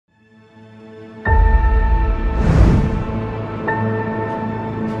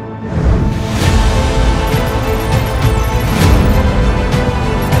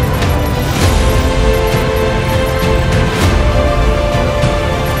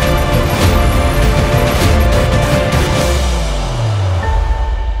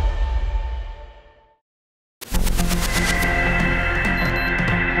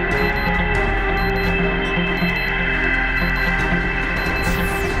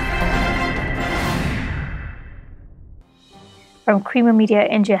From Creamer Media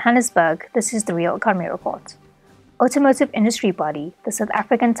in Johannesburg, this is the Real Economy Report. Automotive industry body, the South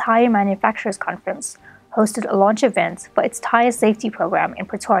African Tyre Manufacturers Conference, hosted a launch event for its tyre safety program in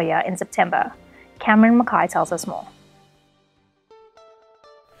Pretoria in September. Cameron Mackay tells us more.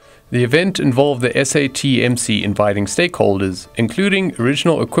 The event involved the SATMC inviting stakeholders, including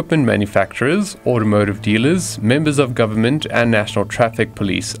original equipment manufacturers, automotive dealers, members of government and National Traffic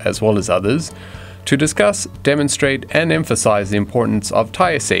Police, as well as others, to discuss, demonstrate and emphasize the importance of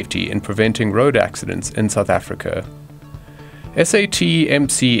tyre safety in preventing road accidents in South Africa.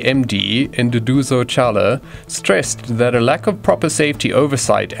 SATMC MD Nduduzo Chala stressed that a lack of proper safety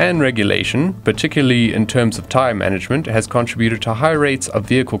oversight and regulation, particularly in terms of tyre management, has contributed to high rates of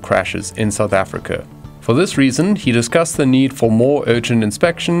vehicle crashes in South Africa. For this reason, he discussed the need for more urgent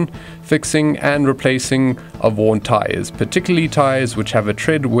inspection, fixing and replacing of worn tyres, particularly tyres which have a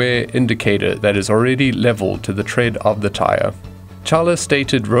tread wear indicator that is already level to the tread of the tyre. Chala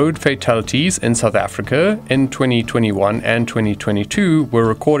stated road fatalities in South Africa in 2021 and 2022 were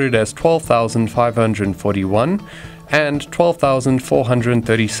recorded as 12,541 and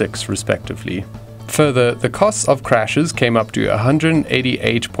 12,436 respectively. Further, the costs of crashes came up to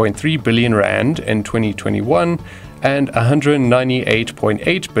 188.3 billion rand in 2021 and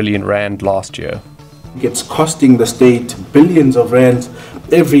 198.8 billion rand last year. It's costing the state billions of rands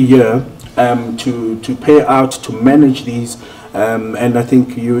every year to pay out to manage these, and I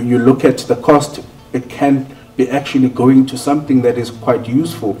think you look at the cost, it can be actually going to something that is quite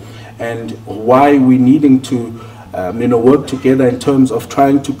useful, and why we're needing to work together in terms of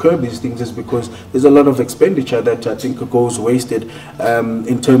trying to curb these things is because there's a lot of expenditure that I think goes wasted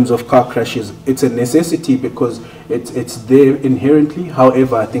in terms of car crashes. It's a necessity because it's there inherently.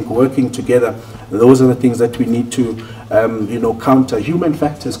 However, I think working together, those are the things that we need to counter. Human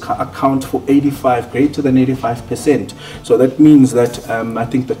factors account for greater than 85%. So that means that I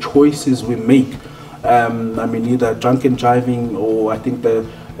think the choices we make, either drunken driving or I think the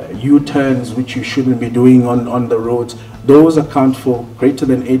U-turns which you shouldn't be doing on the roads, those account for greater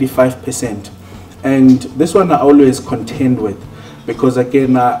than 85%. And this one I always contend with, because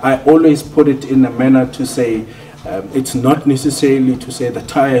again I always put it in a manner to say it's not necessarily to say the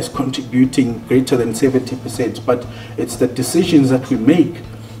tyre is contributing greater than 70%, but it's the decisions that we make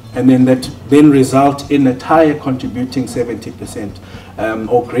and then that result in a tyre contributing 70%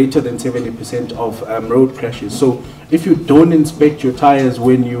 or greater than 70% of road crashes. So if you don't inspect your tires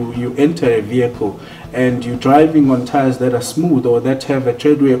when you enter a vehicle and you're driving on tires that are smooth or that have a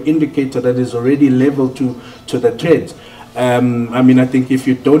tread wear indicator that is already level to the treads, I think if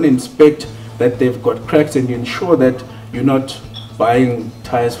you don't inspect that they've got cracks and you ensure that you're not buying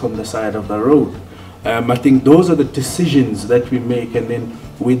tires from the side of the road, I think those are the decisions that we make, and then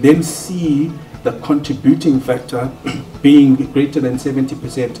we then see the contributing factor being greater than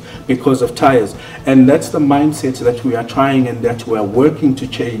 70% because of tires. And that's the mindset that we are trying and that we are working to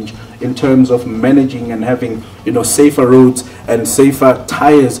change in terms of managing and having safer roads and safer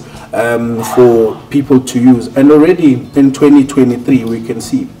tires for people to use. And already in 2023 we can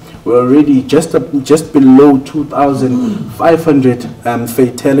see we're already just below 2,500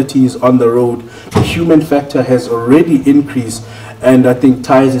 fatalities on the road. The human factor has already increased, and I think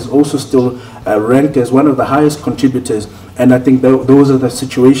tires is also still ranked as one of the highest contributors, and I think those are the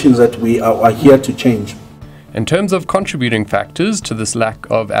situations that we are here to change. In terms of contributing factors to this lack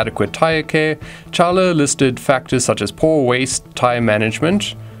of adequate tyre care, Chala listed factors such as poor waste tyre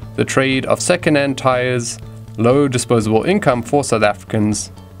management, the trade of second-hand tyres, low disposable income for South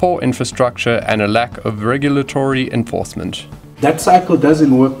Africans, poor infrastructure and a lack of regulatory enforcement. That cycle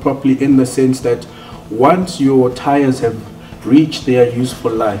doesn't work properly in the sense that once your tires have reached their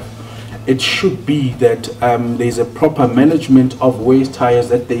useful life, it should be that there's a proper management of waste tires,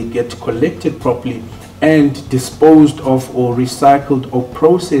 that they get collected properly and disposed of or recycled or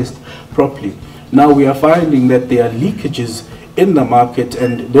processed properly. Now we are finding that there are leakages in the market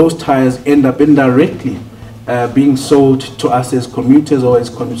and those tires end up indirectly being sold to us as commuters or as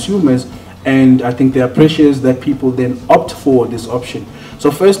consumers, and I think there are pressures that people then opt for this option. So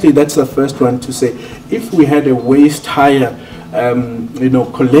firstly, that's the first one to say, if we had a waste tire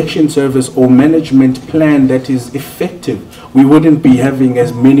collection service or management plan that is effective, we wouldn't be having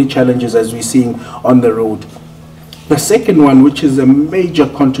as many challenges as we're seeing on the road. The second one, which is a major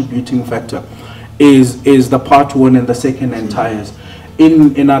contributing factor, is the part one and the second-hand tires.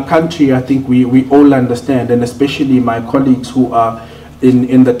 In our country, I think we all understand, and especially my colleagues who are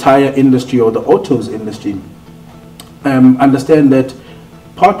in the tire industry or the autos industry, understand that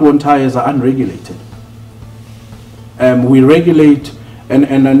part one tires are unregulated. We regulate,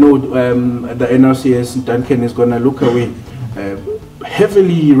 and I know the NRCS, Duncan, is going to look away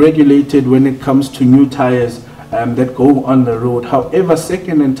heavily regulated when it comes to new tires that go on the road. However,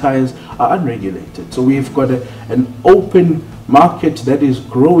 second-hand tires are unregulated. So we've got an open market that is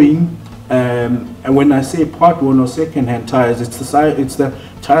growing. And when I say part one or second-hand tires, it's the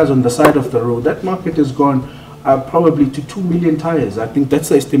tires on the side of the road. That market has gone probably to 2 million tires. I think that's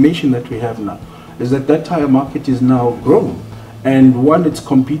the estimation that we have now, is that tire market is now grown. And one, it's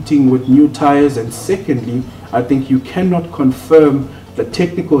competing with new tires, and secondly, I think you cannot confirm the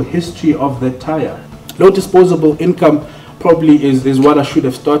technical history of that tire. Low disposable income probably is what I should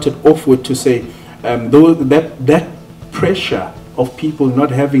have started off with, to say that pressure of people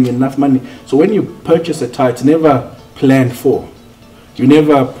not having enough money. So when you purchase a tire, it's never planned for. You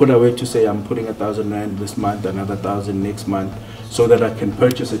never put away to say, I'm putting 1,000 rand this month, another 1,000 next month, so that I can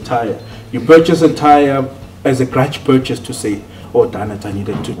purchase a tire. You purchase a tire as a grudge purchase, to say, oh, damn it, I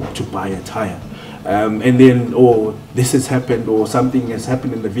needed to buy a tire. And then, oh, this has happened, or something has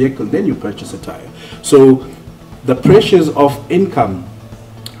happened in the vehicle, then you purchase a tire. So the pressures of income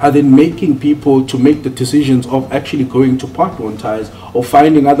are then making people to make the decisions of actually going to part one tires, or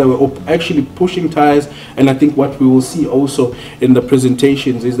finding other, or actually pushing tires. And I think what we will see also in the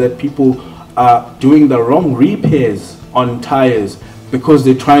presentations is that people are doing the wrong repairs on tires because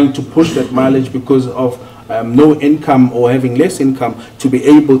they're trying to push that mileage because of no income, or having less income to be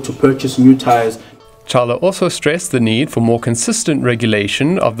able to purchase new tires. Chala also stressed the need for more consistent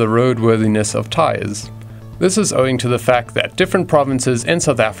regulation of the roadworthiness of tires. This is owing to the fact that different provinces in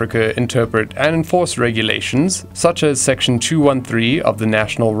South Africa interpret and enforce regulations, such as Section 213 of the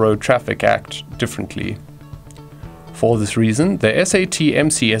National Road Traffic Act, differently. For this reason, the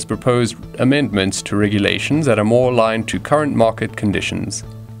SATMC has proposed amendments to regulations that are more aligned to current market conditions.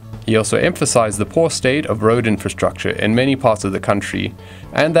 He also emphasized the poor state of road infrastructure in many parts of the country,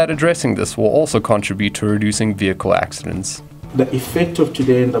 and that addressing this will also contribute to reducing vehicle accidents. The effect of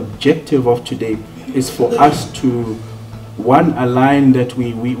today and the objective of today is for us to, one, align that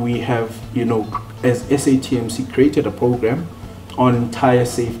we have, as SATMC, created a program on tire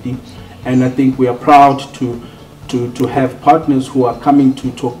safety, and I think we are proud to have partners who are coming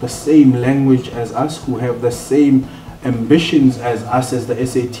to talk the same language as us, who have the same ambitions as us, as the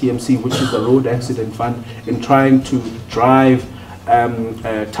SATMC, which is the Road Accident Fund, in trying to drive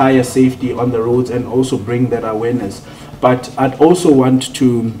tire safety on the roads and also bring that awareness. But I'd also want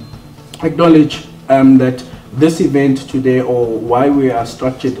to acknowledge that this event today, or why we are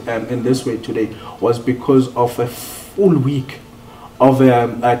structured in this way today, was because of a full week of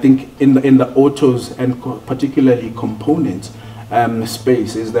I think in the autos and particularly components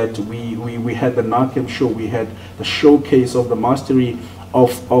space, is that we had the NARCAM show, we had the showcase of the mastery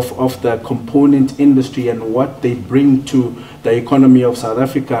of the component industry and what they bring to the economy of South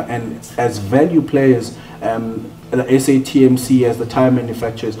Africa, and as value players, the SATMC, as the tire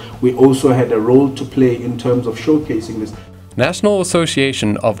manufacturers, we also had a role to play in terms of showcasing this. National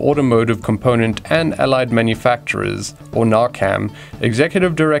Association of Automotive Component and Allied Manufacturers, or NARCAM,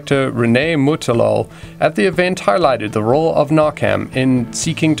 Executive Director Renee Mutalal at the event highlighted the role of NARCAM in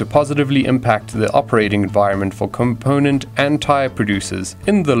seeking to positively impact the operating environment for component and tire producers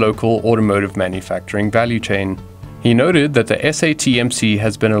in the local automotive manufacturing value chain. He noted that the SATMC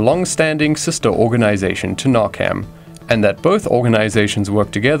has been a long-standing sister organization to NARCAM, and that both organizations work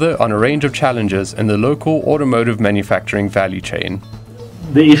together on a range of challenges in the local automotive manufacturing value chain.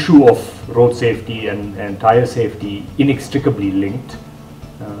 The issue of road safety and tire safety inextricably linked,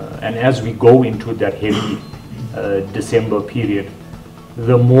 and as we go into that heavy December period,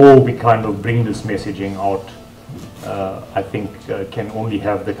 the more we kind of bring this messaging out, I think can only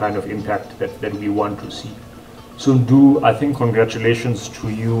have the kind of impact that we want to see. So I think congratulations to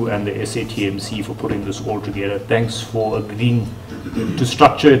you and the SATMC for putting this all together. Thanks for agreeing to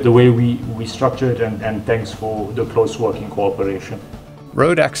structure it the way we structure it, and thanks for the close working cooperation.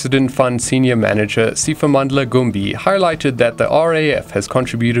 Road Accident Fund Senior Manager Sifamandla Gumbi highlighted that the RAF has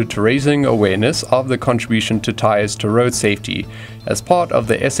contributed to raising awareness of the contribution to tires to road safety as part of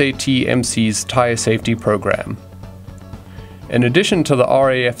the SATMC's Tire Safety Program. In addition to the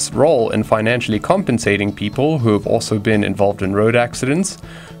RAF's role in financially compensating people who have also been involved in road accidents,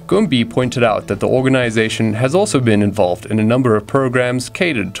 Gumbi pointed out that the organization has also been involved in a number of programs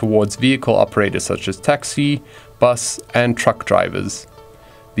catered towards vehicle operators such as taxi, bus, and truck drivers.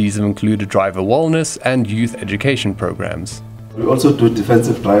 These have included driver wellness and youth education programs. We also do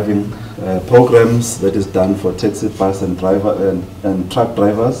defensive driving programs that is done for taxi, bus, and truck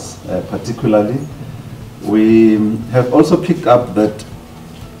drivers particularly. We have also picked up that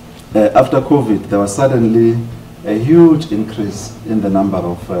after COVID, there was suddenly a huge increase in the number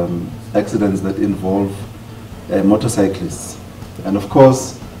of accidents that involve motorcyclists. And of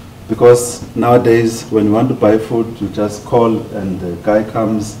course, because nowadays when you want to buy food, you just call and the guy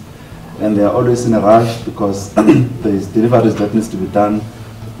comes, and they are always in a rush because there's deliveries that needs to be done.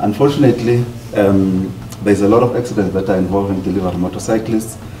 Unfortunately, there's a lot of accidents that are involving delivery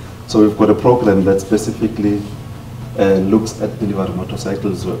motorcyclists. So we've got a program that specifically looks at delivery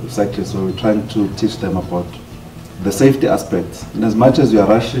motorcyclists where we're trying to teach them about the safety aspects. In as much as you are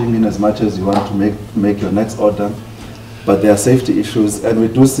rushing, in as much as you want to make your next order, but there are safety issues, and we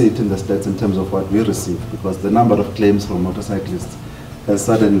do see it in the stats in terms of what we receive, because the number of claims from motorcyclists has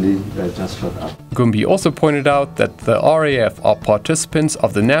suddenly just shot up. Gumbi also pointed out that the RAF are participants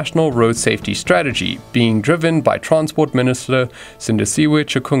of the National Road Safety Strategy, being driven by Transport Minister Sindisiwe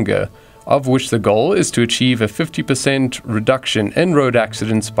Chikunga, of which the goal is to achieve a 50% reduction in road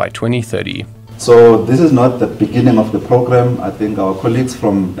accidents by 2030. So this is not the beginning of the program. I think our colleagues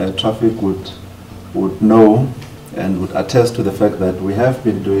from traffic would know and would attest to the fact that we have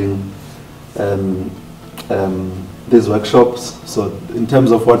been doing these workshops. So in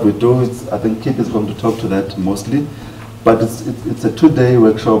terms of what we do, I think Kit is going to talk to that mostly, but it's a 2-day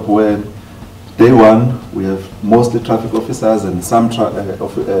workshop where day one we have mostly traffic officers and some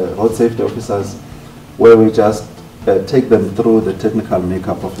road safety officers, where we just take them through the technical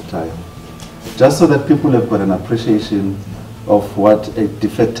makeup of the tire, just so that people have got an appreciation of what a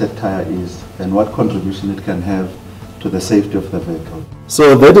defected tire is and what contribution it can have to the safety of the vehicle.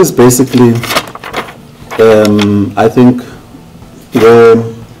 So that is basically I think where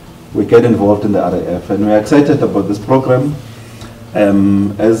we get involved in the RAF, and we're excited about this program.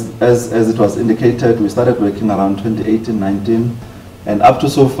 As it was indicated, we started working around 2018-19, and up to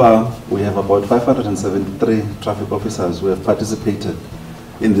so far we have about 573 traffic officers who have participated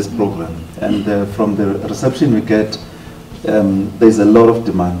in this program. And from the reception we get, there's a lot of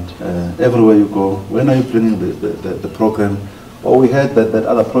demand. Everywhere you go, when are you bringing the program? Or we heard that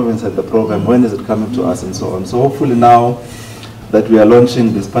other province had the program, when is it coming to us, and so on. So hopefully now that we are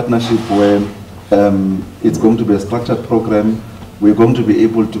launching this partnership where it's going to be a structured program, we're going to be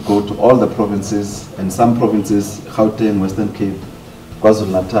able to go to all the provinces, and some provinces, Gauteng, Western Cape,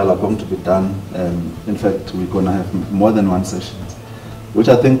 KwaZulu-Natal, are going to be done. In fact, we're going to have more than one session, which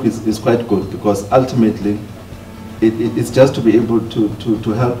I think is quite good, because ultimately it's just to be able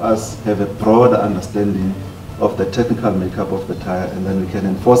to help us have a broader understanding of the technical makeup of the tire, and then we can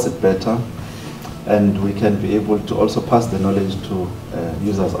enforce it better, and we can be able to also pass the knowledge to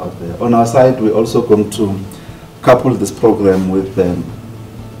users out there. On our side, we're also going to couple this program with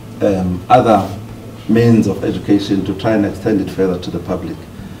other means of education to try and extend it further to the public,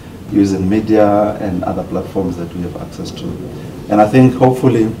 using media and other platforms that we have access to. And I think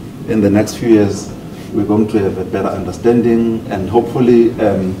hopefully in the next few years we're going to have a better understanding, and hopefully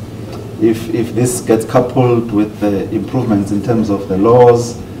if this gets coupled with the improvements in terms of the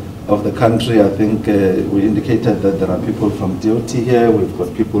laws of the country, I think we indicated that there are people from DOT here, we've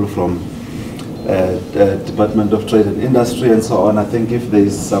got people from Department of Trade and Industry and so on. I think if there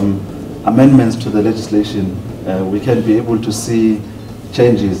is some amendments to the legislation, we can be able to see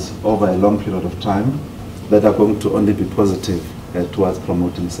changes over a long period of time that are going to only be positive towards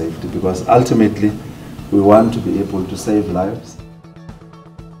promoting safety, because ultimately we want to be able to save lives.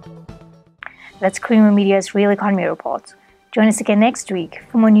 That's Creamer Media's Real Economy Report. Join us again next week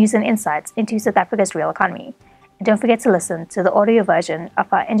for more news and insights into South Africa's real economy. And don't forget to listen to the audio version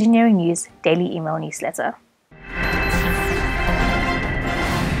of our Engineering News daily email newsletter.